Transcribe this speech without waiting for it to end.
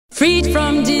freed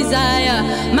from desire,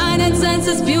 mind and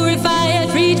senses purified,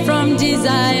 freed from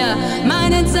desire,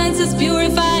 mind and senses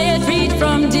purified, freed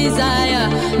from desire,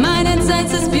 mind and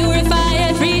senses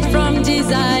purified, freed from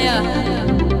desire.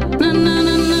 Na na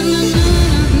na na na na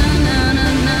na na na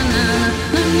na na na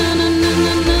na.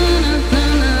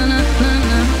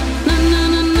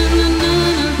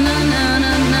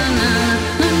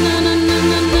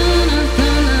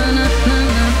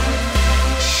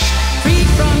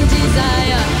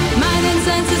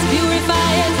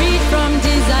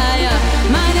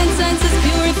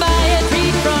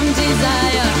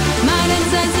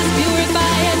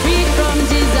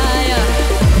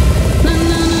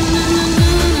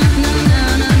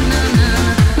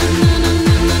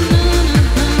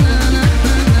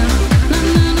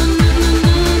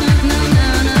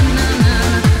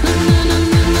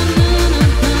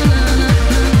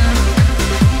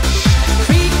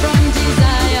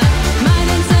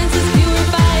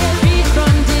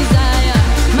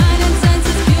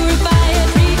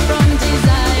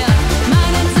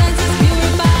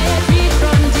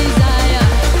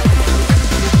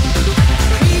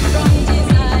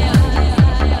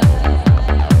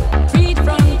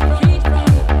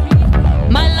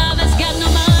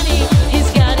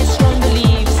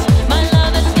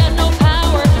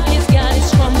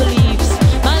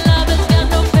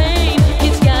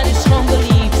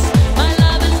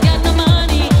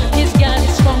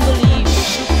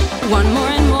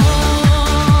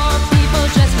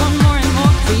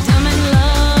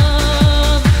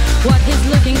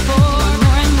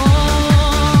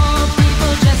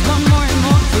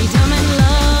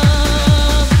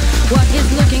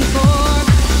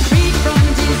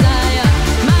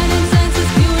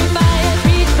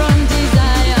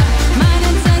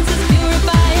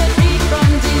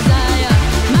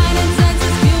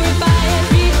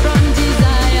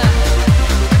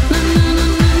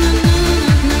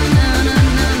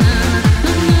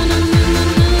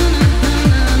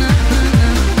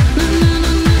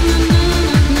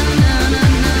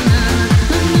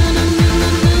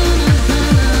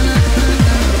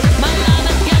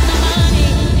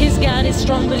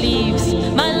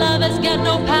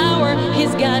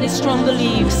 Strong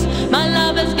beliefs. My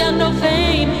lover's got no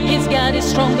fame, he's got his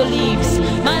strong beliefs.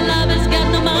 My lover's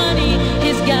got no money,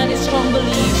 he's got his strong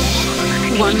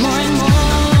beliefs. One more and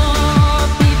more.